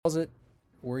Closet.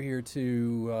 We're here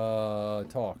to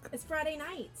talk. It's Friday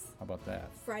night. How about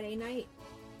that? Friday night.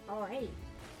 All right.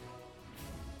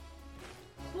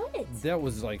 What? That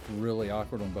was like really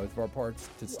awkward on both of our parts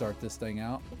to start this thing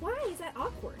out. Why is that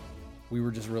awkward? We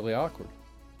were just really awkward.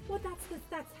 Well,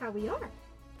 that's how we are.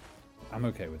 I'm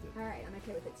okay with it. All right, I'm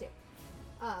okay with it too.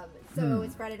 So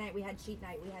it's Friday night. We had cheat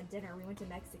night. We had dinner. We went to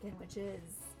Mexican, which is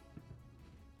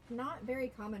not very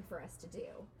common for us to do.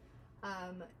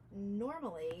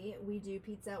 Normally we do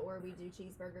pizza or we do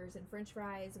cheeseburgers and French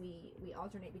fries. We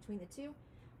alternate between the two.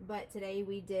 But today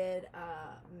we did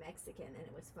Mexican and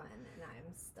it was fun and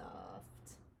I'm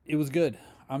stuffed. It was good.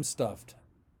 I'm stuffed.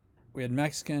 We had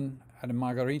Mexican, had a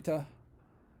margarita.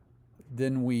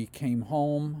 Then we came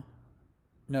home.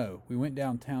 No, we went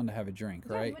downtown to have a drink,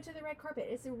 Yeah, right? we went to the Red Carpet.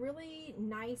 It's a really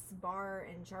nice bar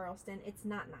in Charleston. It's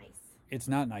not nice. It's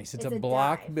not nice. It's It's a a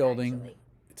block dive, building. actually.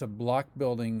 It's a block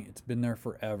building. It's been there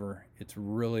forever. It's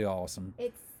really awesome.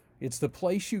 It's It's the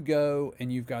place you go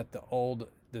and you've got the old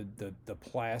the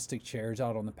plastic chairs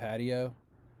out on the patio,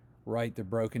 right? They're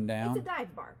broken down. it's a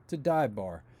dive bar. It's a dive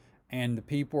bar, and the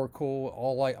people are cool.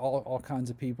 All kinds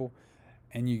of people,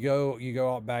 and you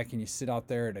go out back and you sit out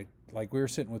there like we were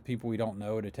sitting with people we don't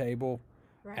know at a table,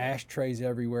 Right. ashtrays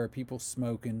everywhere, people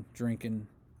smoking, drinking,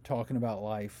 talking about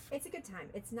life. It's a good time.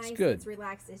 It's nice. good. It's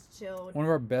relaxed. It's chilled. One of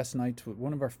our best nights,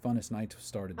 one of our funnest nights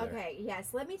started there. Okay, yes.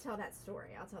 Let me tell that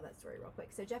story. I'll tell that story real quick.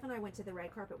 So Jeff and I went to the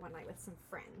Red Carpet one night with some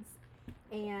friends,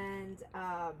 and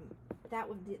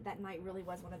that night really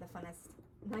was one of the funnest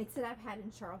nights that I've had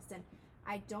in Charleston.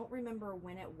 I don't remember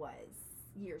when it was.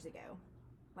 Years ago.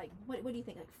 Like what do you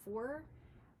think? Like 4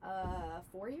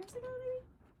 years ago maybe?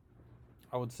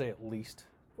 I would say at least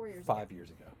 4 years ago. 5 years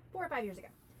ago. 4 or 5 years ago.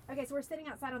 Okay, so we're sitting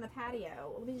outside on the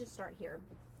patio. Let me just start here.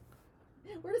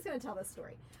 We're just going to tell this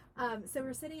story. So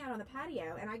we're sitting out on the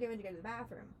patio, and I go in to go to the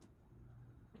bathroom.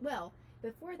 Well,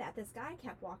 before that, this guy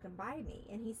kept walking by me,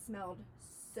 and he smelled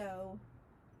so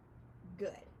good.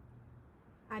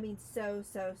 I mean, so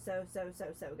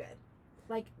good.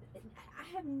 Like,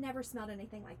 I have never smelled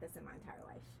anything like this in my entire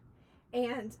life.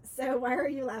 And so, why are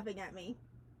you laughing at me?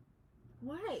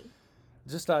 Why?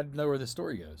 Just I know where the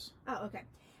story goes. Oh, okay.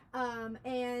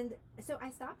 And so I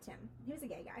stopped him. He was a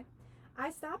gay guy.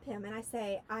 I stop him and I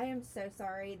say, I am so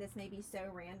sorry. This may be so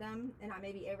random and I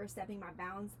may be overstepping my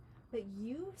bounds, but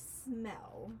you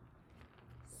smell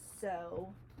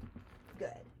so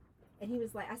good. And he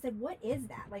was like, I said, what is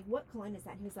that? Like, what cologne is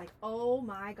that? And he was like, oh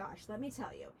my gosh, let me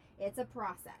tell you, it's a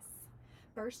process.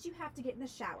 First, you have to get in the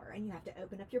shower and you have to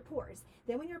open up your pores.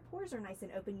 Then when your pores are nice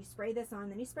and open, you spray this on,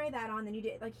 then you spray that on, then you do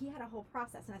it. Like, he had a whole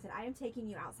process. And I said, I am taking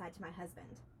you outside to my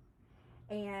husband.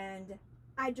 And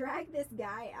I dragged this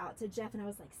guy out to Jeff and I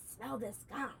was like, smell this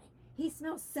guy. He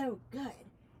smells so good.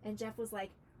 And Jeff was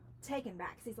like, taken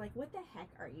back. So he's like, what the heck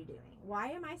are you doing? Why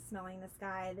am I smelling this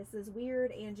guy? This is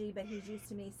weird, Angie, but he's used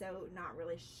to me, so not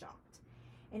really shocked.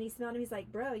 And he smelled him. He's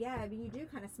like, bro, yeah, I mean, you do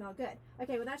kind of smell good.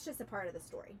 Okay, well, that's just a part of the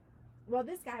story. Well,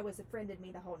 this guy was befriended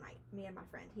me the whole night, me and my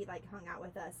friend. He like hung out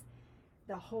with us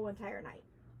the whole entire night.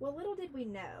 Well, little did we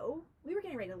know, we were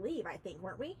getting ready to leave, I think,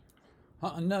 weren't we?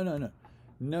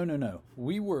 No.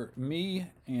 Me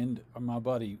and my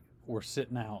buddy were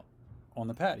sitting out on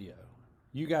the patio.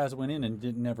 You guys went in and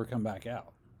didn't never come back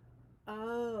out.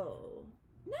 Oh.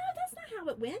 No, that's not how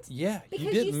it went. Yeah, Because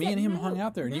you did. you Me said and him no, hung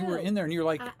out there, and you were in there, and you're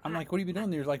like, I'm I- like, what are you doing?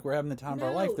 And you're like, we're having the time of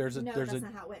our life. There's that's a.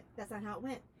 not how it went. That's not how it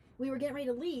went. We were getting ready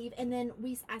to leave, and then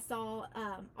I saw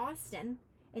Austin,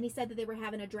 and he said that they were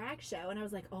having a drag show, and I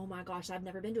was like, oh my gosh, I've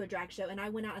never been to a drag show, and I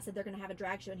went out, I said, they're going to have a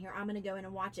drag show in here, I'm going to go in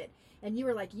and watch it, and you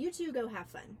were like, you two go have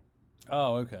fun.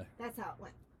 Oh, okay. That's how it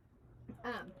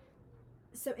went.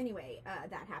 So anyway,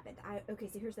 that happened. Okay,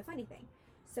 so here's the funny thing.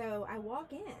 So I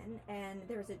walk in, and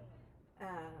there's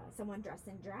someone dressed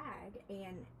in drag,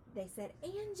 and they said,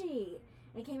 Angie,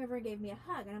 and came over and gave me a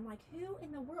hug, and I'm like, who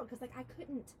in the world? Because like I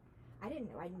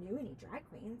didn't know I knew any drag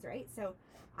queens, right? So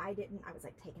I was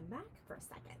like taken back for a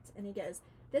second. And he goes,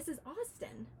 this is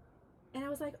Austin. And I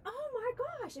was like, oh my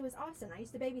gosh, it was Austin. I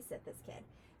used to babysit this kid.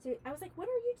 So I was like, what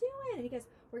are you doing? And he goes,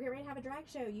 we're getting ready to have a drag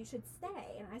show. You should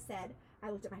stay. And I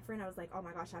looked at my friend. I was like, oh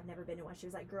my gosh, I've never been to one. She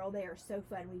was like, girl, they are so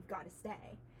fun. We've got to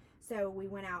stay. So we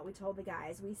went out. We told the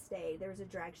guys. We stayed. There was a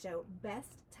drag show.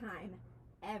 Best time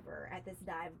ever at this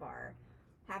dive bar.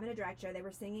 Having a drag show. They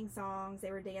were singing songs.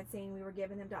 They were dancing. We were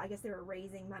giving them, I guess they were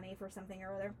raising money for something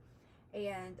or other.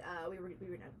 And we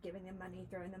were giving them money,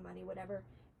 throwing them money, whatever.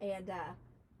 And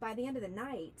by the end of the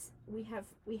night, we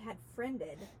had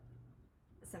friended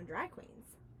some drag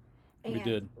queens. And We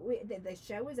did. The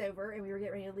show was over, and we were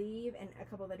getting ready to leave, and a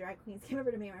couple of the drag queens came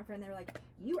over to me and my friend. They were like,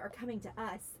 "You are coming to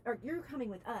us, or you're coming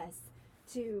with us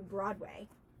to Broadway."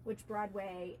 which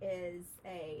Broadway is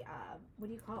a, what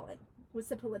do you call it? What's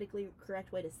the politically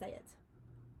correct way to say it?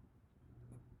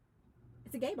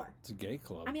 It's a gay bar. It's a gay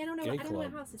club. I mean, I don't know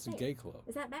how else to It's say a it. gay club.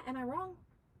 Is that bad? Am I wrong?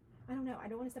 I don't know. I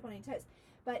don't want to step on any toes.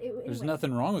 But There's anyway,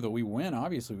 nothing wrong with it. We win,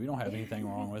 obviously. We don't have anything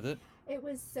wrong with it. it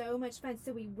was so much fun.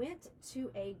 So we went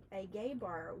to a gay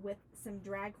bar with some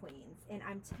drag queens, and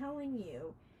I'm telling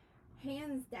you,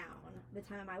 hands down, the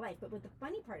time of my life. But what the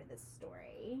funny part of this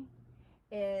story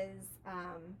is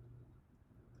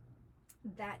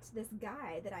that this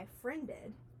guy that I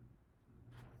friended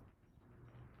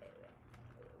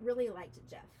really liked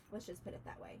Jeff. Let's just put it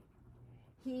that way.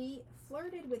 He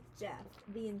flirted with Jeff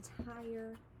the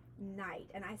entire night,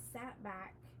 and I sat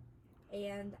back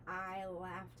and I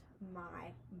laughed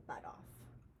my butt off.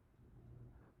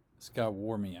 This guy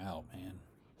wore me out, man.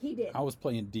 He did. I was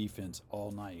playing defense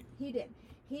all night. He did.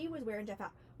 He was wearing Jeff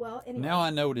out. Well, anyway. Now I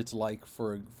know what it's like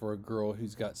for a girl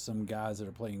who's got some guys that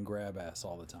are playing grab ass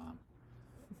all the time.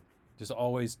 Just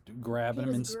always grabbing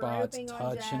them in spots,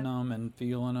 touching them and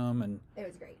feeling them, and it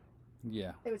was great.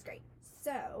 Yeah. It was great.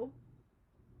 So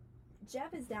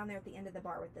Jeff is down there at the end of the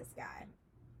bar with this guy,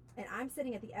 and I'm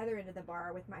sitting at the other end of the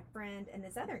bar with my friend and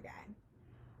this other guy.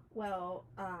 Well,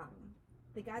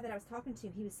 the guy that I was talking to,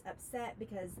 he was upset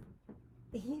because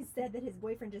he said that his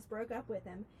boyfriend just broke up with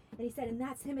him, and he said, and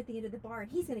that's him at the end of the bar,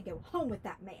 and he's going to go home with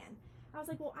that man. I was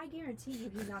like, well, I guarantee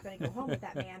you he's not going to go home with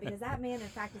that man, because that man, in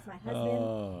fact, is my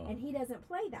husband, and he doesn't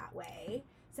play that way,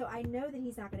 so I know that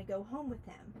he's not going to go home with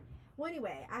him. Well,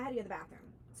 anyway, I had to go to the bathroom.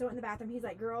 So in the bathroom, he's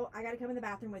like, girl, I got to come in the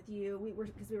bathroom with you,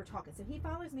 because we were talking. So he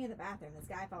follows me in the bathroom. This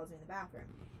guy follows me in the bathroom.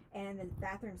 And the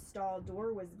bathroom stall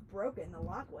door was broken. The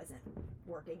lock wasn't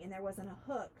working, and there wasn't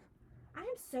a hook. I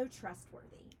am so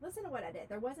trustworthy. Listen to what I did.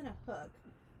 There wasn't a hook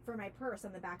for my purse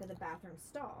on the back of the bathroom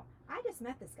stall. I just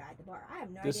met this guy at the bar. I have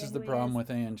no idea This is who the he problem is.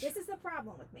 with Ange. This is the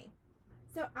problem with me.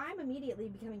 So I'm immediately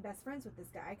becoming best friends with this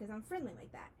guy because I'm friendly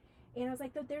like that. And I was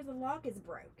like, there's a lock is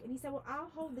broke. And he said, well,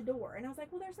 I'll hold the door. And I was like,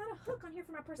 well, there's not a hook on here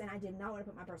for my purse. And I did not want to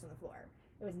put my purse on the floor.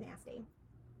 It was nasty.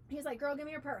 He was like, girl, give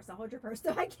me your purse. I'll hold your purse.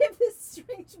 So I give this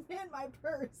strange man my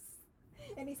purse.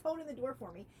 And he's holding the door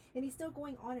for me. And he's still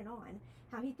going on and on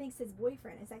how he thinks his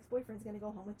boyfriend, his ex-boyfriend, is going to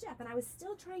go home with Jeff. And I was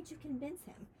still trying to convince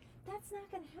him that's not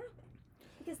going to happen.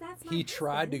 Because that's my He husband.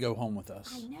 tried to go home with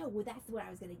us. I know. Well, that's what I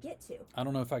was going to get to. I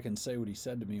don't know if I can say what he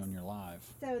said to me on your live.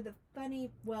 So the funny,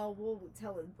 well, we'll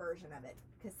tell a version of it.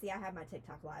 Because, see, I have my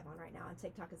TikTok live on right now. And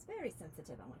TikTok is very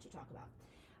sensitive on what you talk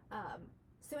about.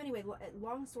 So anyway,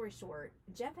 long story short,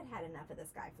 Jeff had enough of this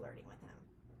guy flirting with him.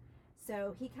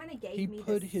 So he kind of gave me He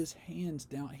put his hands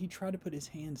down. He tried to put his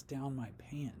hands down my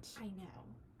pants. I know.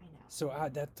 So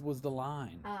that was the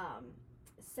line.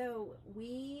 So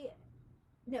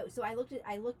I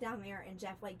looked down there, and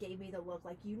Jeff like gave me the look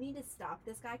like, you need to stop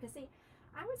this guy. Because see,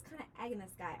 I was kind of egging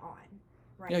this guy on,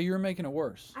 right? Yeah, you were making it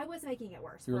worse. I was making it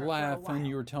worse. You were for a laughing. while.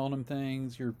 You were telling him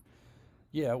things.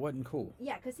 Yeah, it wasn't cool.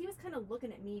 Yeah, because he was kind of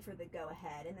looking at me for the go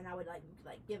ahead, and then I would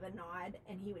like give a nod,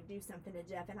 and he would do something to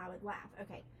Jeff, and I would laugh.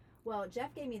 Okay, well,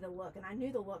 Jeff gave me the look, and I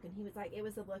knew the look, and he was like, it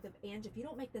was the look of, Ange, if you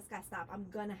don't make this guy stop, I'm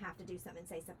gonna have to do something and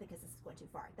say something because this is going too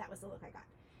far. That was the look I got.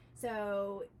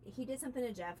 So he did something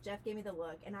to Jeff. Jeff gave me the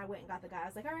look, and I went and got the guy. I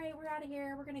was like, all right, we're out of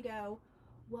here. We're gonna go.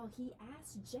 Well, he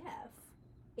asked Jeff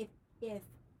if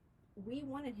we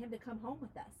wanted him to come home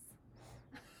with us.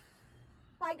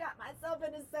 I got myself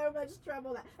into so much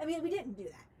trouble. We didn't do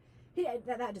that.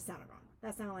 That just sounded wrong.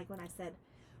 That sounded like when I said,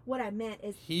 what I meant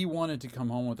is he wanted to come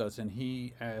home with us, and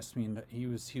he asked me, and he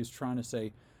was trying to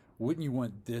say, wouldn't you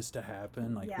want this to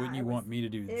happen? Like, Yeah, wouldn't you want me to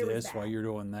do this while you're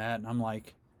doing that? And I'm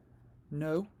like,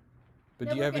 no. But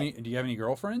No, do you have any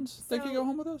girlfriends that could go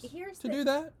home with us do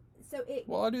that?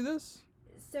 While I do this?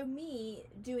 So me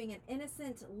doing an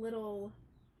innocent little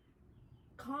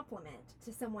compliment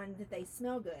to someone that they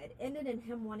smell good ended in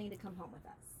him wanting to come home with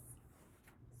us.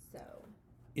 So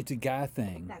It's a guy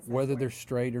thing, That's whether where- they're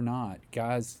straight or not.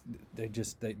 Guys,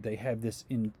 they have this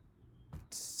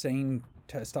insane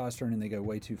testosterone, and they go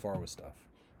way too far with stuff.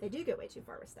 they do go way too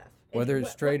far with stuff. And Whether it's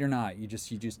straight or not, you just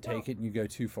take it and you go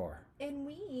too far. And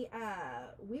we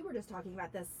were just talking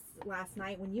about this last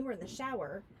night when you were in the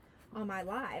shower on my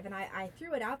live, and I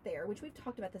threw it out there, which we've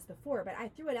talked about this before, but I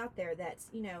threw it out there that,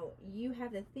 you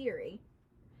have the theory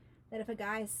that if a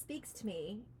guy speaks to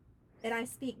me and I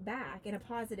speak back in a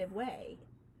positive way,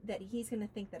 that he's going to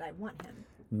think that I want him.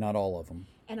 Not all of them.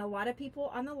 And a lot of people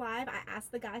on the live, I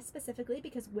asked the guys specifically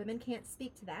because women can't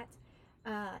speak to that,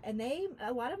 and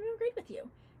a lot of them agreed with you.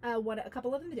 A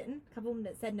couple of them didn't. A couple of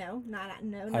them said no, not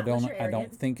unless you're I arrogant.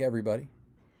 don't think everybody,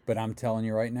 but I'm telling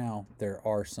you right now, there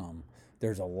are some.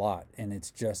 There's a lot, and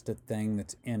it's just a thing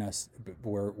that's in us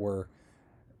where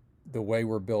the way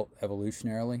we're built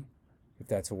evolutionarily, if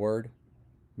that's a word,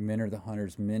 men are the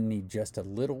hunters. Men need just a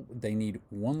little, they need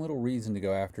one little reason to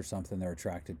go after something they're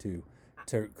attracted to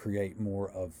create more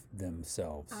of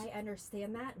themselves. I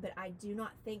understand that, but I do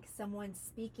not think someone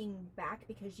speaking back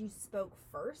because you spoke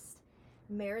first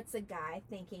merits a guy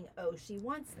thinking, oh, she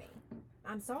wants me.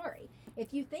 I'm sorry.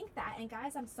 If you think that, and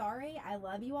guys, I'm sorry, I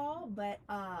love you all, but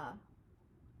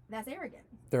that's arrogant.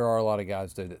 There are a lot of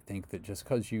guys though that think that just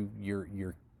because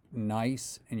you're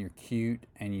nice and you're cute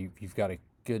and you've got a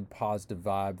good positive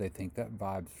vibe, they think that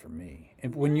vibe's for me.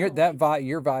 And when you're that vibe,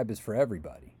 your vibe is for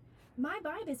everybody. My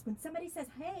vibe is when somebody says,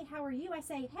 "Hey, how are you?" I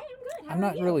say, "Hey, I'm good. How I'm are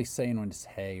not you?" really saying when it's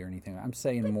hey or anything. I'm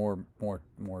saying more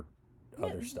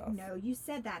other stuff. No, you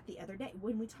said that the other day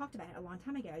when we talked about it a long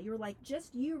time ago. You were like,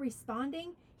 just you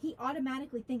responding, he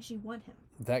automatically thinks you want him.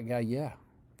 That guy, yeah,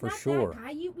 for Not sure. That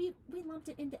guy. We lumped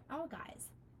it into all guys.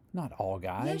 Not all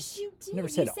guys. Yes, you did. Never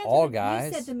said all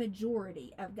guys. You said the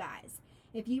majority of guys.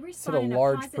 If you respond said a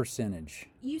large positive, percentage.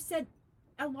 You said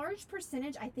a large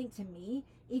percentage. I think to me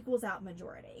equals out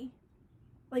majority.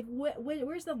 Like,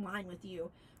 where's the line with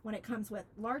you when it comes with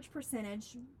large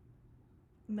percentage,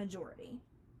 majority?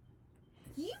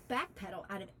 You backpedal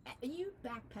out of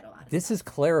This is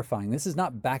clarifying. This is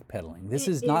not backpedaling. This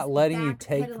is It not is letting you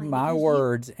take backpedaling my because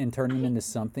words and turn them into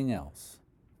something else.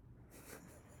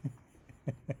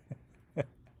 Okay,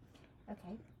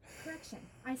 correction.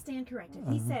 I stand corrected.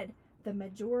 He said the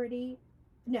majority.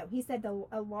 No, he said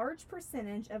a large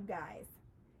percentage of guys,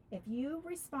 if you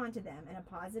respond to them in a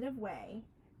positive way,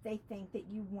 they think that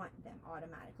you want them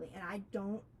automatically, and I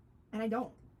don't.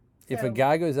 If a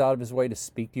guy goes out of his way to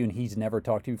speak to you and he's never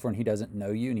talked to you before and he doesn't know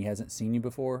you and he hasn't seen you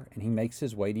before and he makes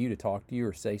his way to you to talk to you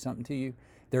or say something to you,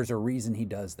 there's a reason he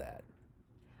does that.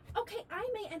 Okay, I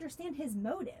may understand his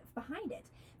motive behind it,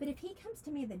 but if he comes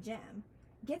to me at the gym,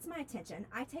 gets my attention,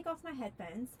 I take off my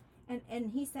headphones,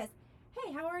 and he says,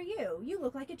 "Hey, how are you? You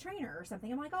look like a trainer," or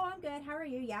something. I'm like, "Oh, I'm good. How are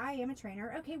you?" "Yeah, I am a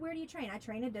trainer." "Okay, where do you train?" "I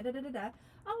train at da-da-da-da-da."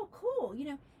 "Oh, cool."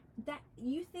 You know, that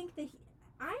you think that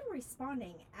I'm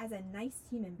responding as a nice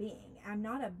human being. I'm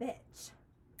not a bitch.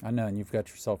 I know, and you've got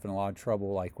yourself in a lot of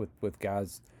trouble, like with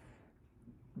guys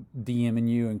DMing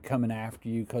you and coming after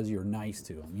you because you're nice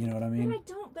to them. You know what I mean?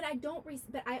 But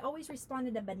I always respond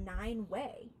in a benign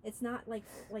way. It's not like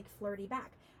flirty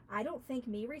back. I don't think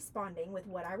me responding with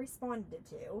what I responded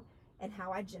to and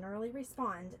how I generally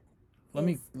respond. Let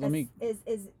me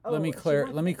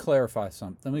clarify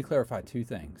something. Let me clarify two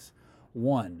things.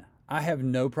 One, I have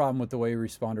no problem with the way you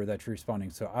respond or that you're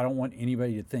responding. So I don't want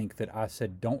anybody to think that I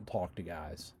said don't talk to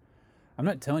guys. I'm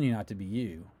not telling you not to be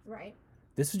you. Right.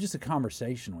 This was just a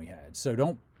conversation we had. So I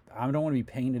don't want to be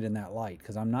painted in that light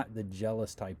because I'm not the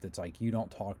jealous type that's like, you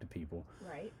don't talk to people.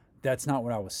 Right. That's not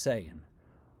what I was saying.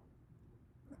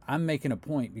 I'm making a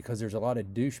point because there's a lot of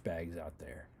douchebags out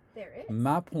there. There is.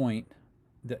 My point,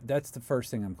 that's the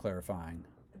first thing I'm clarifying.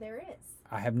 There is.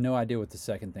 I have no idea what the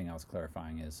second thing I was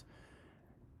clarifying is.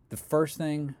 The first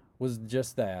thing was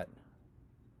just that.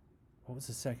 What was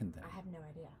the second thing? I have no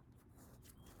idea.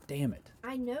 Damn it.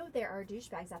 I know there are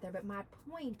douchebags out there, but my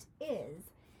point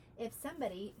is, if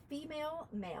somebody, female,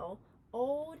 male,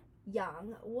 old,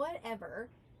 young, whatever,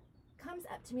 comes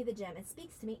up to me at the gym and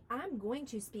speaks to me, I'm going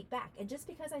to speak back. And just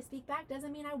because I speak back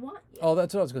doesn't mean I want you. Oh,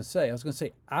 that's what I was going to say. I was going to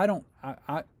say,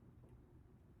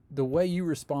 the way you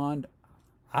respond,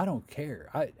 I don't care.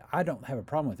 I don't have a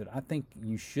problem with it. I think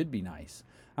you should be nice.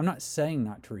 I'm not saying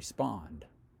not to respond.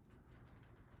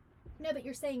 No, but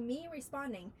you're saying me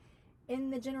responding in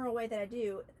the general way that I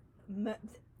do.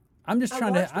 I'm just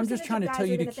trying to tell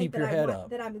you to keep your head up.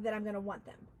 That I'm going to want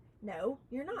them. No,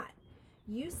 you're not.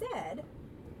 You said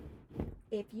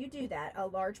if you do that, a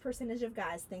large percentage of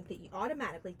guys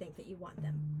automatically think that you want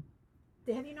them.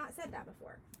 Have you not said that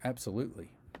before?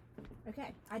 Absolutely.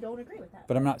 Okay, I don't agree with that.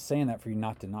 But I'm not saying that for you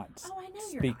not to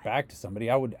speak back to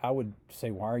somebody. I would say,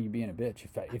 why are you being a bitch?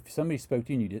 If somebody spoke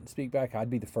to you and you didn't speak back, I'd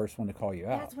be the first one to call you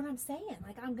out. That's what I'm saying.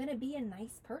 Like, I'm gonna be a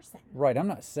nice person. Right. I'm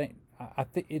not saying. I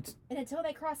think it's. And until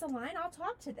they cross a line, I'll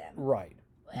talk to them. Right.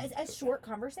 A short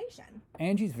conversation.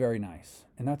 Angie's very nice,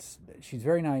 and she's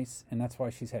very nice, and that's why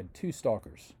she's had 2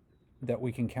 stalkers that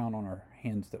we can count on our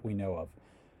hands that we know of.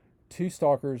 2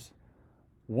 stalkers,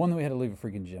 one that we had to leave a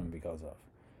freaking gym because of.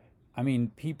 I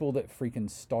mean, people that freaking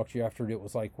stalked you after it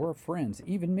was like, we're friends,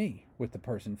 even me, with the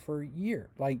person for a year.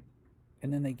 Like,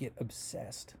 and then they get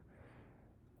obsessed.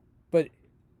 But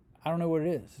I don't know what it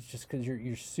is. It's just because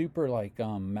you're super, like,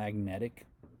 magnetic.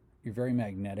 You're very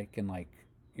magnetic and, like,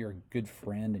 you're a good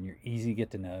friend and you're easy to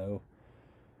get to know.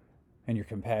 And you're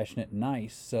compassionate and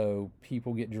nice. So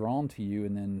people get drawn to you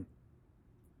and then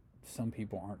some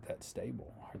people aren't that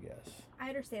stable, I guess. I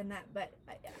understand that, but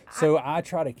So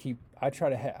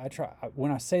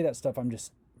when I say that stuff, I'm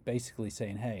just basically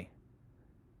saying, hey,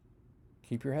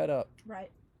 keep your head up.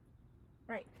 right.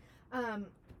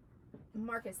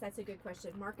 Marcus, that's a good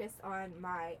question. Marcus on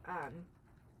my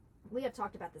we have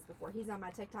talked about this before. He's on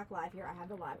my TikTok live here. I have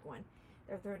the live one.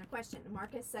 They're throwing a question.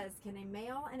 Marcus says, can a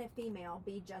male and a female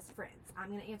be just friends? I'm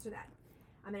going to answer that.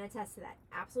 I'm going to attest to that.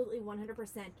 Absolutely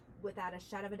 100% without a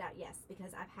shadow of a doubt, yes,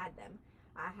 because I've had them.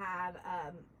 I have,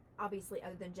 obviously,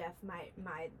 other than Jeff,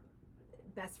 my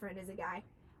best friend is a guy.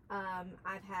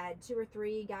 I've had 2 or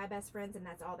 3 guy best friends, and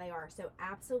that's all they are. So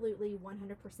absolutely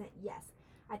 100% yes.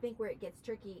 I think where it gets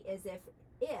tricky is if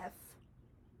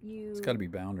you... It's got to be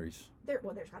boundaries. There's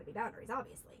got to be boundaries,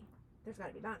 obviously. There's got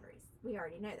to be boundaries. We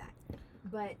already know that.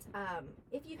 But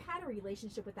if you've had a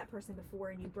relationship with that person before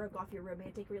and you broke off your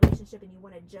romantic relationship and you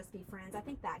want to just be friends, I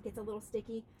think that gets a little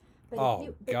sticky. But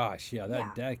gosh,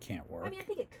 that can't work. I mean, I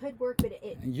think it could work, but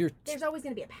there's always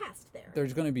going to be a past there.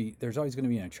 There's always going to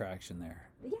be an attraction there.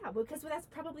 Yeah, because that's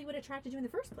probably what attracted you in the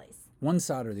first place. One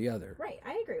side or the other. Right,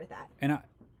 I agree with that. And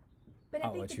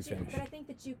I'll let you finish. But I think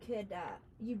that you could,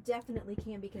 you definitely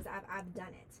can, because I've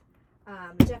done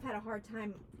it. Jeff had a hard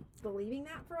time believing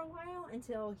that for a while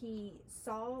until he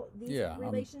saw these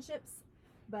relationships.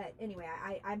 But anyway,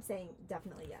 I'm saying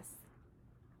definitely yes.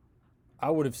 I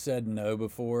would have said no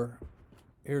before.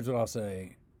 Here's what I'll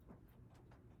say.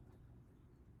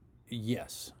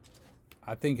 Yes.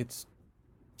 I think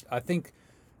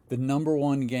the number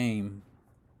one game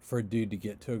for a dude to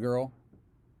get to a girl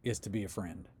is to be a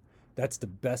friend. That's the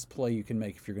best play you can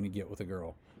make if you're going to get with a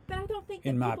girl. But I don't think,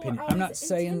 in my opinion, I'm not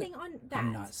saying on that.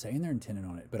 I'm not saying they're intending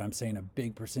on it, but I'm saying a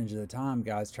big percentage of the time,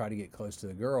 guys try to get close to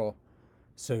the girl,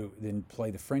 so then play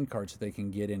the friend card so they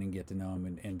can get in and get to know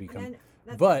them and become.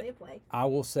 But I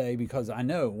will say, because I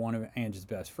know one of Angie's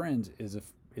best friends is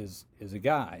a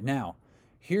guy. Now,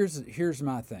 here's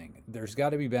my thing. There's got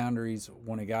to be boundaries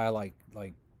when a guy like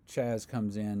Chaz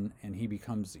comes in and he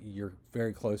becomes your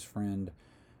very close friend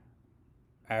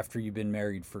after you've been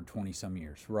married for 20 some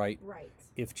years, right? Right.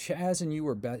 If Chaz and you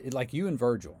were like you and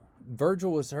Virgil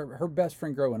was her best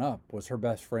friend growing up, was her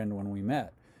best friend when we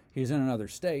met. He's in another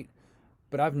state,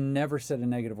 but I've never said a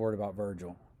negative word about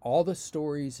Virgil. All the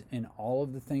stories and all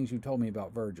of the things you told me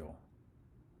about Virgil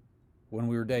when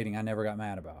we were dating, I never got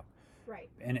mad about. Right.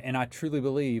 And I truly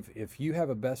believe if you have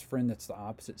a best friend that's the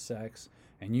opposite sex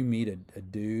and you meet a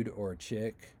dude or a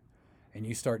chick and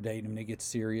you start dating them and it gets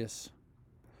serious,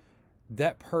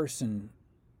 that person,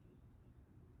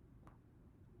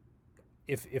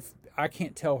 if I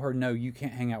can't tell her, no, you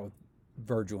can't hang out with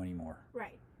Virgil anymore.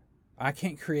 Right. I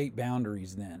can't create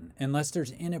boundaries then, unless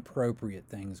there's inappropriate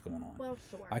things going on. Well,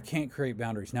 sure. I can't create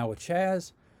boundaries. Now with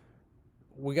Chaz,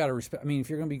 we got to respect. I mean, if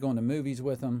you're going to be going to movies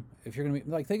with them, if you're going to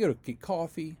be like, they go to get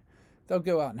coffee, they'll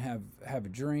go out and have a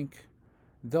drink,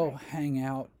 they'll hang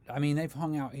out. I mean, they've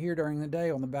hung out here during the day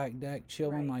on the back deck,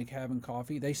 chilling, like having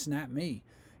coffee. They snap me,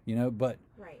 but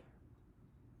right.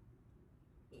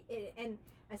 And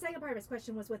a second part of his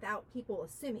question was without people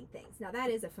assuming things. Now that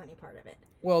is a funny part of it.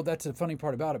 Well, that's a funny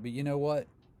part about it, but you know what?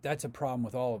 That's a problem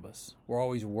with all of us. We're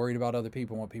always worried about other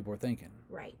people and what people are thinking.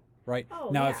 Right. Right. Oh,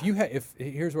 now, yeah. if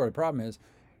here's where the problem is.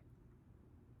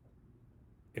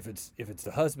 If it's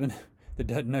the husband that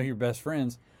doesn't know your best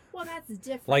friends. Well, that's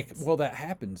different. That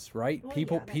happens, right? Well,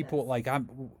 people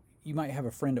you might have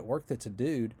a friend at work that's a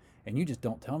dude, and you just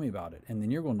don't tell me about it, and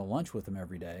then you're going to lunch with them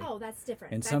every day. Oh, that's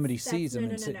different. And somebody sees them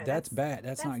that's bad.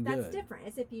 That's not good. That's different.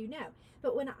 As if you know.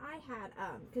 But when I had,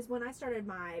 because when I started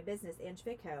my business, Ange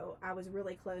Fit Co., I was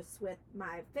really close with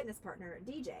my fitness partner,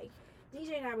 DJ.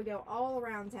 DJ and I would go all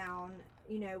around town.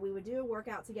 We would do a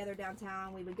workout together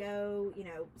downtown. We would go,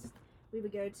 we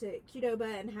would go to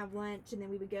Qdoba and have lunch, and then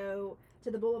we would go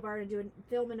to the boulevard and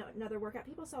film another workout.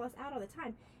 People saw us out all the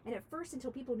time. And at first,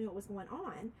 until people knew what was going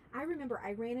on, I remember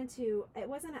I ran into, I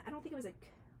don't think it was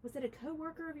it a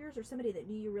coworker of yours or somebody that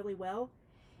knew you really well?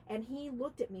 And he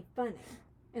looked at me funny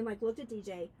and looked at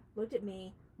DJ, looked at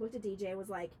me, looked at DJ, was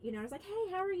like, I was like,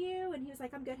 hey, how are you? And he was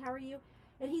like, I'm good, how are you?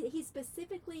 And he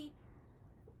specifically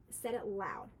said it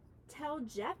loud. Tell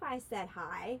Jeff I said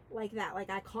hi, like that, like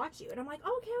I caught you. And I'm like,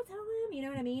 okay, I'll tell him, you know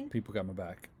what I mean? People got my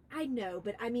back. I know,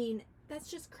 but I mean, that's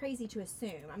just crazy to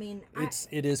assume. I mean,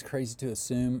 it is crazy to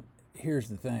assume. Here's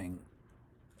the thing.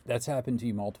 That's happened to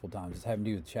you multiple times. It's happened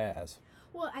to you with Chaz.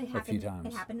 Well, a few times.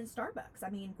 It happened in Starbucks. I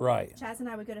mean, right. Chaz and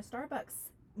I would go to Starbucks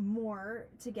more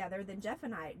together than Jeff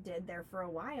and I did there for a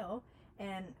while.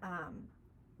 And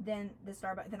then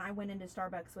I went into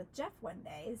Starbucks with Jeff one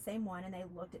day, the same one, and they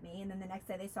looked at me. And then the next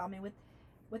day they saw me with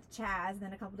with Chaz, and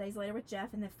then a couple days later with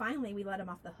Jeff, and then finally we let him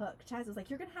off the hook. Chaz was like,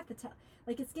 "You're gonna have to tell."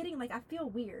 Like, it's getting like, I feel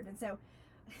weird, and so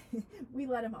we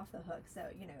let him off the hook. So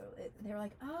they were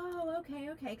like, "Oh, okay,"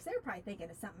 because they were probably thinking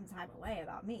of something type of way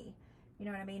about me. You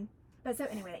know what I mean? But so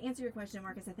anyway, to answer your question,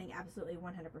 Marcus, I think absolutely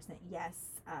 100%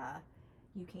 yes.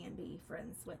 You can be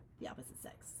friends with the opposite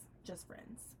sex, just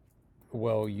friends.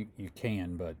 Well, you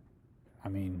can, but I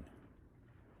mean,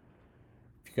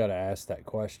 if you got to ask that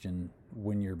question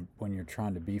when you're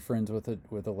trying to be friends with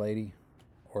a lady,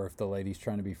 or if the lady's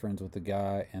trying to be friends with the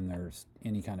guy and there's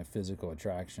any kind of physical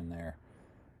attraction there,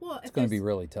 well, it's going to be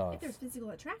really tough. If there's physical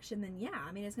attraction, then yeah,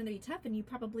 I mean, it's going to be tough, and you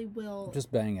probably will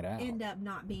just bang it out. End up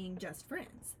not being just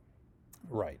friends.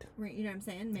 Right. You know what I'm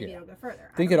saying? Maybe it'll go further.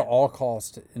 I think at all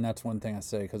cost, and that's one thing I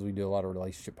say because we do a lot of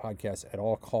relationship podcasts, at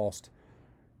all cost,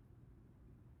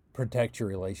 protect your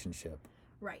relationship.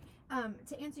 Right.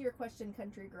 To answer your question,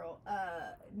 country girl,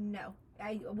 no.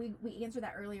 We answered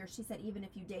that earlier. She said even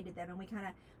if you dated them, and we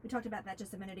talked about that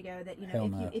just a minute ago, that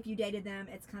if you dated them,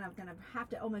 it's kind of gonna have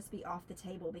to almost be off the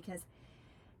table because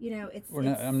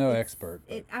I'm no expert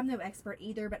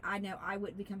either, but I know I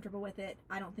wouldn't be comfortable with it.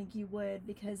 I don't think you would,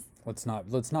 because let's not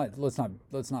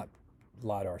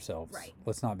lie to ourselves. Right.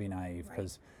 Let's not be naive,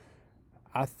 because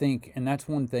I think, and that's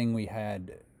one thing we've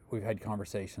had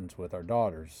conversations with our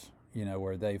daughters,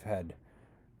 where they've had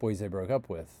boys they broke up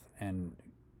with, and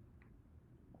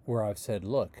where I've said,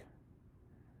 look,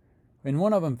 and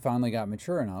one of them finally got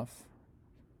mature enough.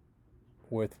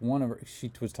 With one of her, she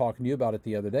was talking to you about it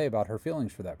the other day, about her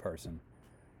feelings for that person,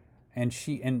 and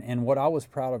and what I was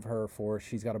proud of her for,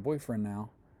 she's got a boyfriend now,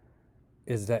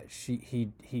 is that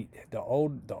the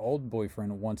old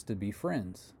boyfriend wants to be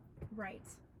friends.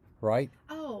 Right.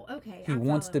 Oh, okay. He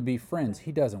wants to be friends.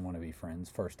 He doesn't want to be friends,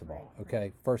 first of all.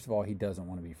 Okay. First of all, he doesn't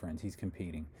want to be friends. He's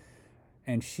competing,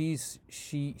 and she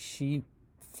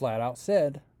flat out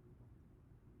said,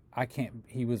 I can't.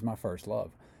 He was my first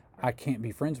love. I can't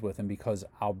be friends with him because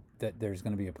there's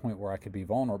going to be a point where I could be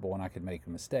vulnerable and I could make a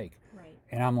mistake. Right.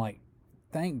 And I'm like,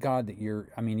 thank God that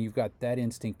you've got that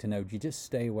instinct to know, you just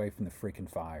stay away from the freaking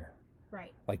fire.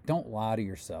 Right. Like, don't lie to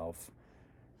yourself.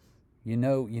 You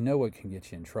know what can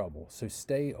get you in trouble. So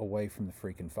stay away from the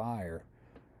freaking fire.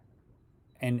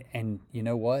 And you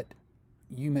know what?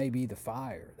 You may be the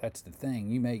fire. That's the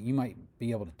thing. You might be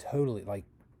able to totally, like,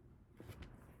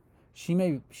 she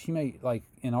may like,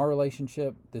 in our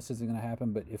relationship, this isn't going to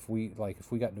happen, but if we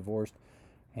got divorced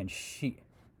and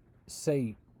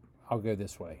I'll go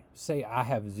this way. Say I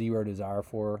have zero desire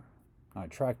for her. I'm not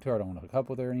attracted to her. I don't want to hook up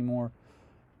with her anymore.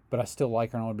 But I still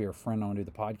like her and I want to be her friend. I want to do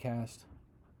the podcast.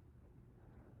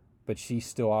 But she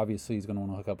still obviously is going to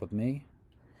want to hook up with me.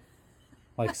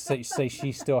 Like, say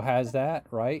she still has that,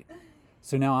 right?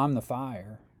 So now I'm the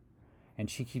fire. And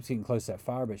she keeps getting close to that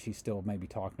fire, but she's still maybe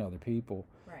talking to other people.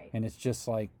 Right. And it's just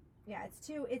like... Yeah,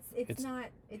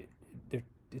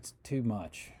 it's too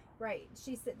much. Right.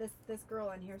 She said, this girl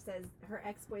on here says her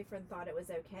ex-boyfriend thought it was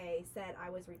okay, said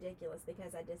I was ridiculous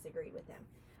because I disagreed with him.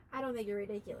 I don't think you're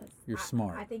ridiculous. You're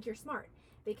smart. I think you're smart,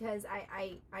 because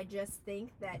I just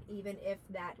think that even if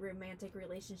that romantic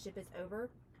relationship is over,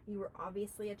 you were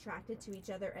obviously attracted to each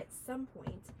other at some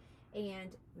point,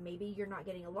 and maybe you're not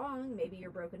getting along, maybe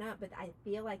you're broken up, but I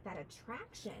feel like that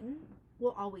attraction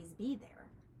will always be there.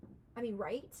 I mean,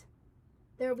 right?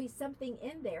 There will be something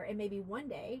in there, and maybe one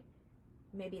day,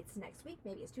 maybe it's next week,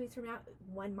 maybe it's 2 weeks from now,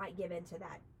 one might give into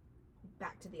that,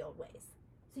 back to the old ways.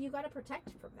 So you got to protect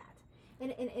from that.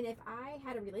 And if I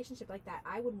had a relationship like that,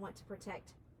 I would want to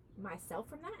protect myself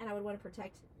from that, and I would want to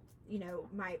protect,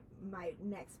 my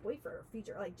next boyfriend or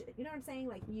future, like, you know what I'm saying?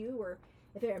 Like, you, or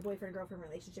if you're a boyfriend girlfriend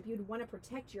relationship, you'd want to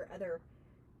protect your other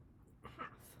half.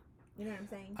 You know what I'm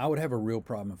saying? I would have a real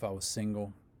problem if I was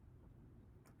single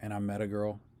and I met a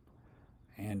girl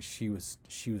and she was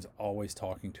always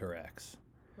talking to her ex.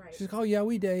 Right. She's like, oh yeah,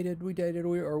 we dated,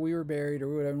 or we were married, or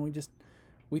whatever, and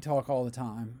we talk all the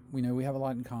time. We know we have a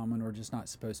lot in common. We're just not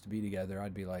supposed to be together.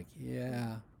 I'd be like,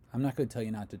 yeah, I'm not going to tell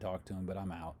you not to talk to him, but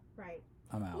I'm out. Right.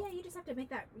 I'm out. Yeah, you just have to make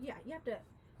that. Yeah, you have to.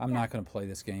 I'm not going to play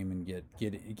this game and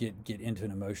get into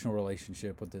an emotional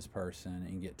relationship with this person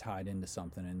and get tied into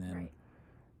something and then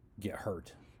get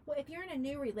hurt. Well, if you're in a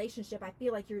new relationship, I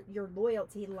feel like your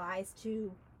loyalty lies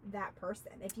to that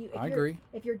person. I agree.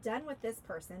 If you're done with this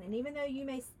person, and even though you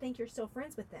may think you're still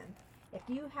friends with them, if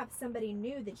you have somebody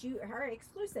new that you are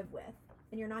exclusive with,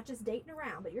 and you're not just dating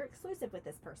around, but you're exclusive with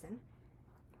this person,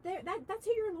 that's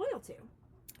who you're loyal to.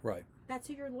 Right. That's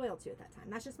who you're loyal to at that time.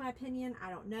 That's just my opinion.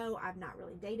 I don't know. I've not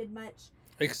really dated much.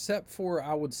 Except for,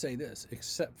 I would say this,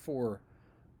 except for,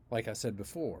 like I said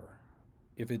before,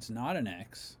 if it's not an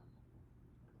ex,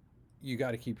 you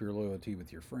got to keep your loyalty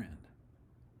with your friend.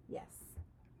 Yes.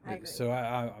 I agree. So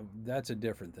I that's a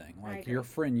different thing. I Like agree. your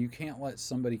friend, you can't let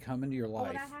somebody come into your Well,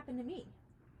 life. that happened to me.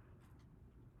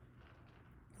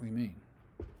 What do you mean?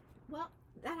 Well,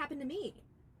 that happened to me.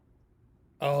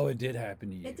 Oh, it did happen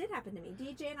to you. It did happen to me.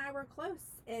 DJ and I were close,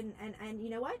 and you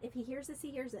know what? If he hears this,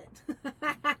 he hears it.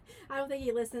 I don't think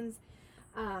he listens,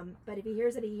 but if he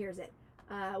hears it, he hears it.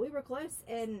 We were close,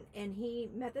 and he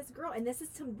met this girl, and this is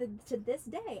to this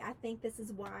day. I think this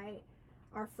is why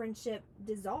our friendship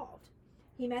dissolved.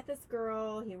 He met this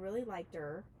girl. He really liked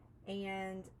her,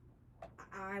 and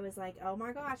I was like, "Oh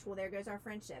my gosh! Well, there goes our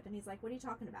friendship." And he's like, "What are you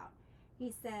talking about?"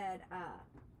 He said,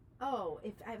 "Oh,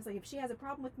 if I was like, if she has a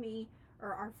problem with me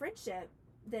or our friendship,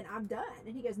 then I'm done."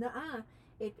 And he goes, "Nuh-uh.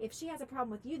 If she has a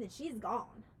problem with you, then she's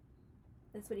gone."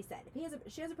 That's what he said.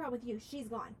 If she has a problem with you, she's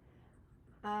gone.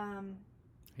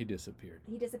 He disappeared.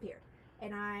 He disappeared,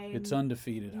 and It's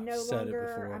undefeated. I've said it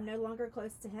before. I'm no longer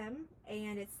close to him,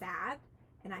 and it's sad,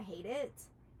 and I hate it,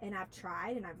 and I've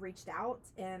tried, and I've reached out,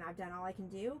 and I've done all I can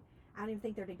do. I don't even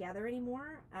think they're together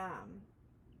anymore.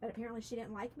 But apparently she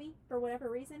didn't like me for whatever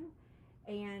reason,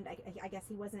 and I guess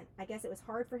he wasn't. I guess it was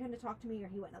hard for him to talk to me, or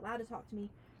he wasn't allowed to talk to me,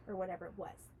 or whatever it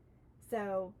was.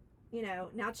 So, you know,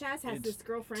 now Chaz has this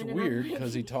girlfriend. It's and weird I'm like,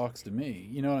 because he talks to me.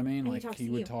 You know what I mean? And he Like talks he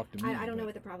to would you. talk to me. I don't know but-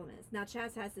 what the problem is. Now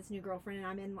Chaz has this new girlfriend,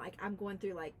 and I'm going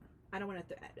through like, I don't want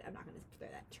to. I'm not going to throw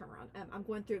that term around. I'm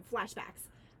going through flashbacks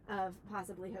of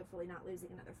possibly, hopefully, not losing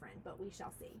another friend, but we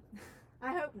shall see.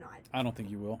 I hope not. I don't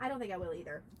think you will. I don't think I will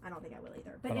either. But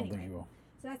I don't anyway, think you will.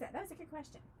 so that's that. That was a good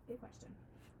question. Good question.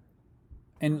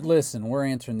 And listen, we're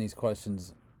answering these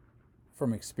questions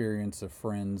from experience of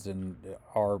friends and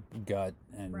our gut,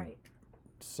 and Right.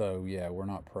 so yeah, we're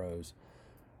not pros.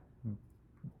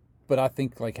 But I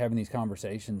think like having these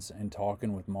conversations and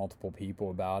talking with multiple people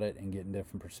about it and getting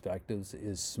different perspectives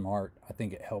is smart. I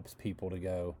think it helps people to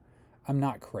go, I'm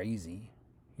not crazy.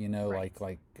 You know, Right.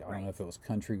 like I don't Right. know if it was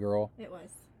Country Girl. It was.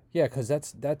 Yeah, because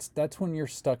that's when you're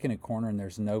stuck in a corner and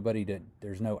there's no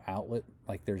outlet,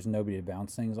 like there's nobody to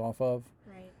bounce things off of,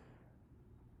 Right.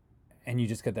 and you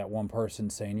just get that one person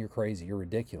saying you're crazy, you're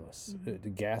ridiculous,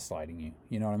 gaslighting you.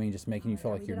 You know what I mean? Just making you feel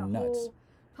Yeah, like we you're did a nuts, whole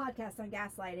podcast on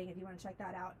gaslighting. If you want to check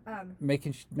that out.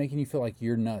 making you feel like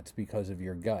you're nuts because of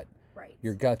your gut. Right.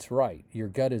 Your gut's right. Your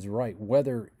gut is right.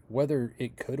 Whether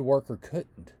it could work or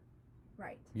couldn't,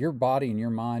 Right. your body and your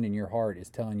mind and your heart is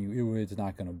telling you it's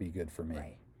not going to be good for me.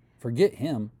 Right. Forget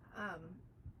him.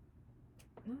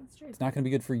 No, that's true. It's not going to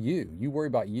be good for you. You worry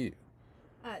about you.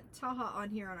 Taha on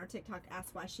here on our TikTok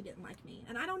asked why she didn't like me,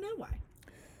 and I don't know why.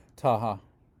 Taha,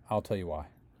 I'll tell you why.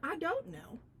 I don't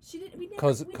know. She didn't. We never.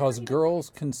 Because we never even- girls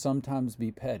can sometimes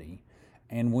be petty,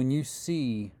 and when you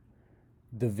see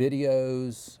the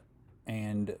videos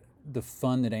and the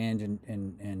fun that Ange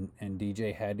and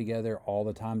DJ had together all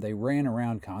the time, they ran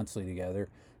around constantly together.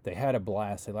 They had a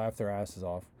blast. They laughed their asses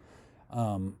off.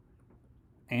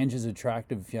 Ange is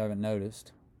attractive if you haven't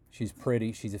noticed. She's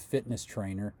pretty. She's a fitness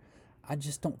trainer. I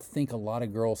just don't think a lot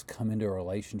of girls come into a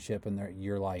relationship and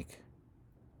you're like,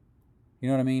 you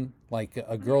know what I mean? Like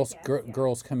girls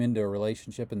come into a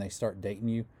relationship and they start dating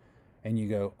you, and you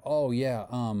go, oh yeah,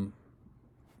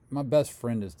 my best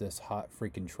friend is this hot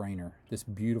freaking trainer, this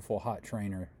beautiful hot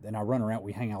trainer, and I run around.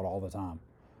 We hang out all the time,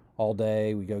 all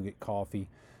day. We go get coffee.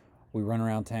 We run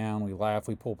around town. We laugh.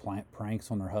 We pull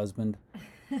pranks on their husband.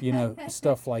 You know,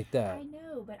 stuff like that. I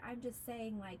know, but I'm just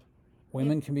saying, like,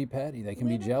 Women can be petty. They can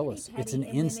be jealous. It's an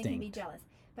and women instinct. can be jealous.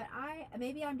 But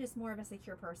maybe I'm just more of a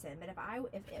secure person. But if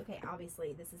okay,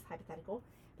 obviously this is hypothetical.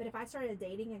 But if I started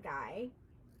dating a guy,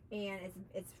 and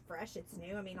it's fresh, it's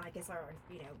new. I mean, like it's our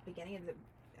beginning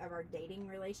of our dating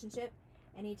relationship,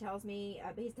 and he's telling me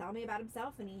about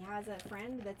himself, and he has a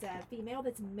friend that's a female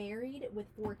that's married with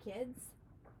 4 kids,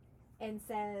 and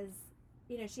says,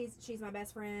 she's my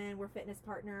best friend. We're fitness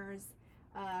partners.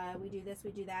 We do this,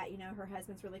 we do that. Her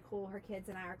husband's really cool. Her kids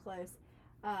and I are close.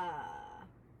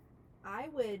 I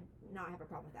would not have a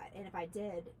problem with that. And if I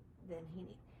did, then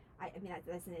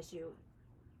that's an issue.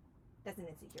 That's an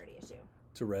insecurity issue.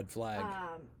 It's a red flag.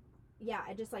 Yeah,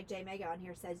 and just like Jay Mega on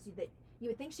here says that you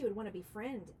would think she would want to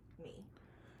befriend me.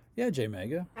 Yeah, J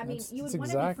Mega. I mean, you would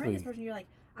want to befriend this person. You're like,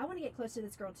 I want to get close to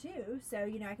this girl too, so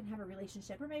I can have a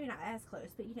relationship, or maybe not as close,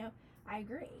 but I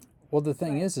agree. Well, the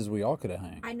thing is we all could have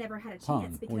hung. I never had a chance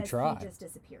Hung. because We tried. he just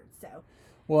disappeared. So.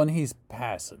 Well, and he's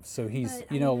passive, so he's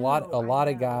But a I lot know.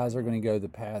 of guys are going to go the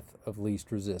path of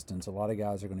least resistance. A lot of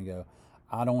guys are going to go,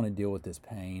 I don't want to deal with this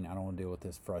pain. I don't want to deal with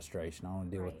this frustration. I don't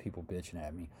want to deal with Right. people bitching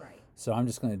at me. Right. So I'm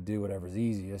just going to do whatever's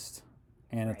easiest.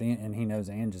 And at the Right. end, and he knows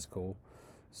Ange is cool.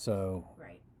 So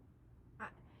Right.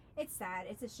 It's sad.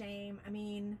 It's a shame. I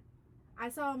mean, I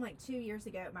saw him like 2 years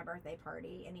ago at my birthday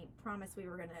party, and he promised we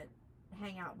were going to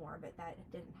hang out more, but that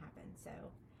didn't happen. So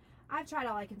I've tried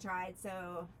all I can try.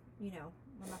 So,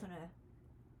 I'm not going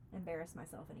to embarrass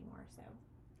myself anymore. So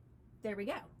there we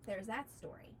go. There's that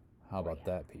story. How about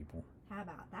that, people? How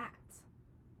about that?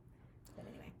 But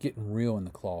anyway. Getting real in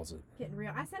the closet. Getting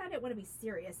real. I said I didn't want to be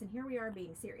serious, and here we are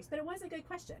being serious. But it was a good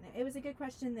question. It was a good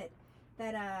question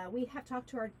that we have talked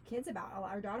to our kids about,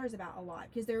 our daughters about a lot,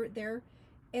 because they're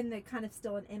in the kind of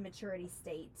still an immaturity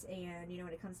state, and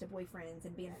when it comes to boyfriends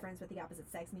and being friends with the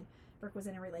opposite sex. I mean, Brooke was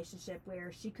in a relationship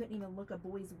where she couldn't even look a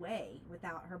boy's way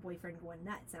without her boyfriend going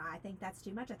nuts, and I think that's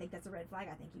too much. I think that's a red flag.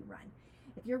 I think you run.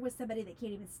 If you're with somebody that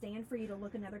can't even stand for you to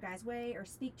look another guy's way or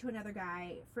speak to another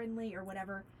guy friendly or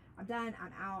whatever, I'm done.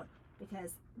 I'm out,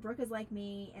 because Brooke is like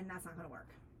me, and that's not going to work.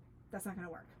 That's not going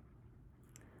to work.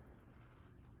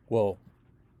 Well,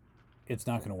 it's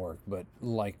not going to work, but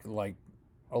like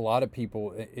a lot of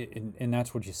people, and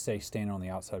that's what you say, standing on the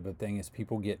outside. But the thing is,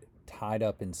 people get tied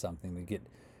up in something.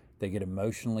 They get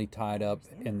emotionally tied up,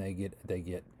 and they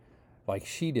get like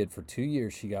she did for 2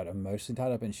 years. She got emotionally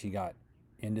tied up, and she got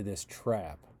into this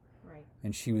trap. Right.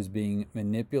 And she was being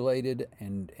manipulated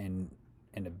and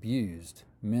abused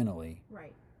mentally.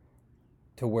 Right.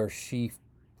 To where she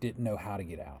didn't know how to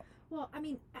get out. Well, I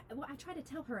mean, I tried to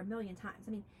tell her a million times.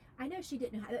 I mean, I know she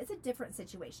didn't know how. It's a different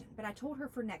situation, but I told her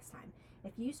for next time,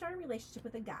 if you start a relationship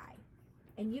with a guy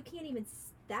and you can't even,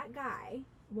 that guy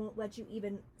won't let you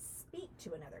even speak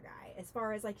to another guy. As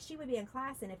far as, like, she would be in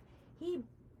class, and if he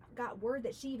got word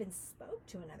that she even spoke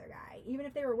to another guy, even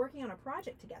if they were working on a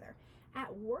project together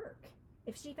at work,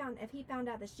 if he found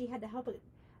out that she had to help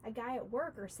a guy at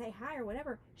work or say hi or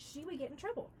whatever, she would get in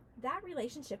trouble. That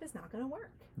relationship is not going to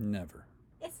work. Never.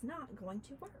 It's not going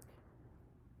to work.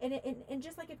 And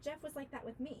just like if Jeff was like that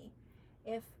with me,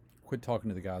 quit talking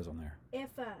to the guys on there.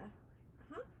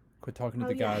 Quit talking to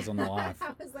the guys on the live.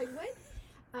 I was like, what?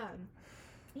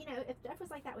 If Jeff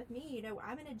was like that with me,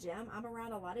 I'm in a gym, I'm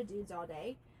around a lot of dudes all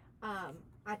day.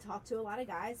 I talk to a lot of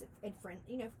guys and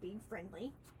being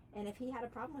friendly. And if he had a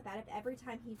problem with that, if every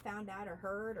time he found out or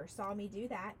heard or saw me do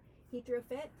that, he threw a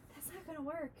fit, that's not going to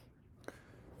work.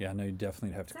 Yeah, I know you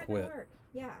definitely have to quit. It's not going to work.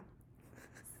 Yeah.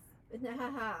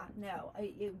 No,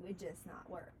 it would just not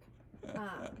work.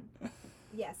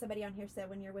 Yeah, somebody on here said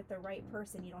when you're with the right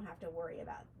person, you don't have to worry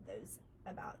about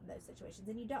those situations,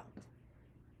 and you don't.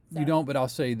 So. You don't, but I'll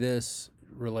say this: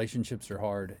 relationships are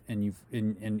hard, and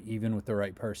and even with the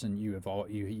right person, you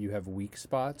have weak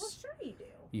spots. Well, sure you do.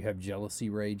 You have jealousy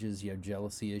rages. You have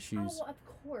jealousy issues. Oh, well,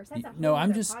 of course. That's a whole no, I'm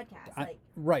other just podcast.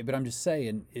 right, but I'm just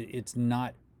saying it's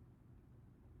not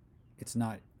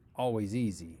always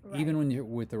easy. Right. Even when you're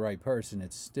with the right person,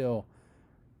 it's still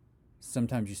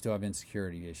sometimes you still have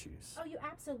insecurity issues. Oh, you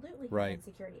absolutely have right.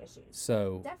 insecurity issues.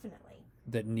 So definitely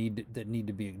that need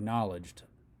to be acknowledged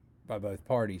by both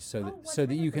parties, so that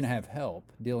 100%. You can have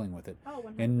help dealing with it. Oh,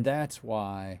 100%. And that's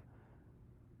why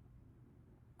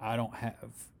I don't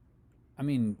have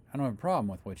a problem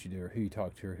with what you do or who you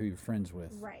talk to or who you're friends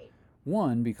with. Right.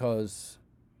 One, because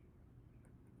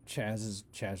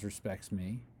Chaz respects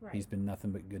me. Right. He's been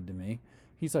nothing but good to me.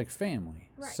 He's like family.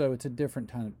 Right. So it's a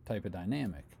different type of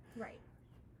dynamic. Right.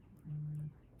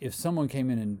 If someone came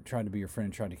in and tried to be your friend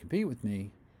and tried to compete with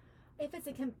me, if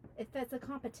it's a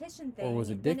competition thing, or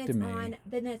was a dick to me,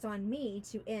 then it's on me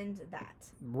to end that.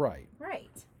 Right.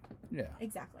 Right. Yeah.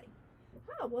 Exactly.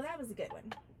 Oh, well, that was a good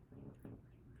one.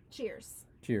 Cheers.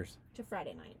 Cheers. To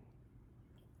Friday night.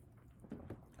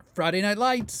 Friday Night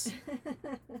Lights.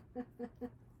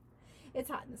 It's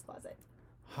hot in this closet.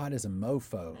 Hot as a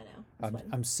mofo. I know.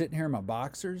 I'm sitting here in my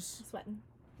boxers. I'm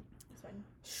sweating.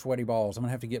 Sweaty balls. I'm going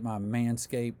to have to get my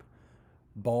Manscaped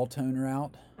ball toner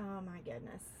out. Oh, my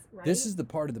goodness. Right? This is the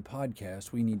part of the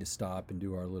podcast we need to stop and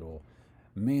do our little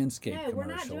Manscaped commercial. No, we're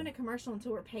not doing a commercial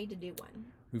until we're paid to do one.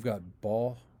 We've got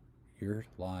ball. Your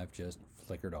live just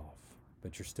flickered off,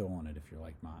 but you're still on it if you're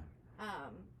like mine.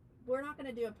 We're not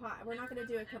going to do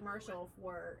a commercial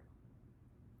for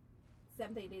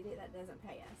something that doesn't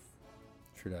pay us.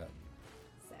 True that.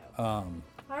 So. All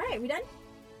right, we done?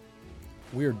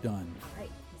 We're done. All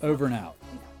right. Over and out.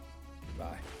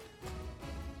 Bye.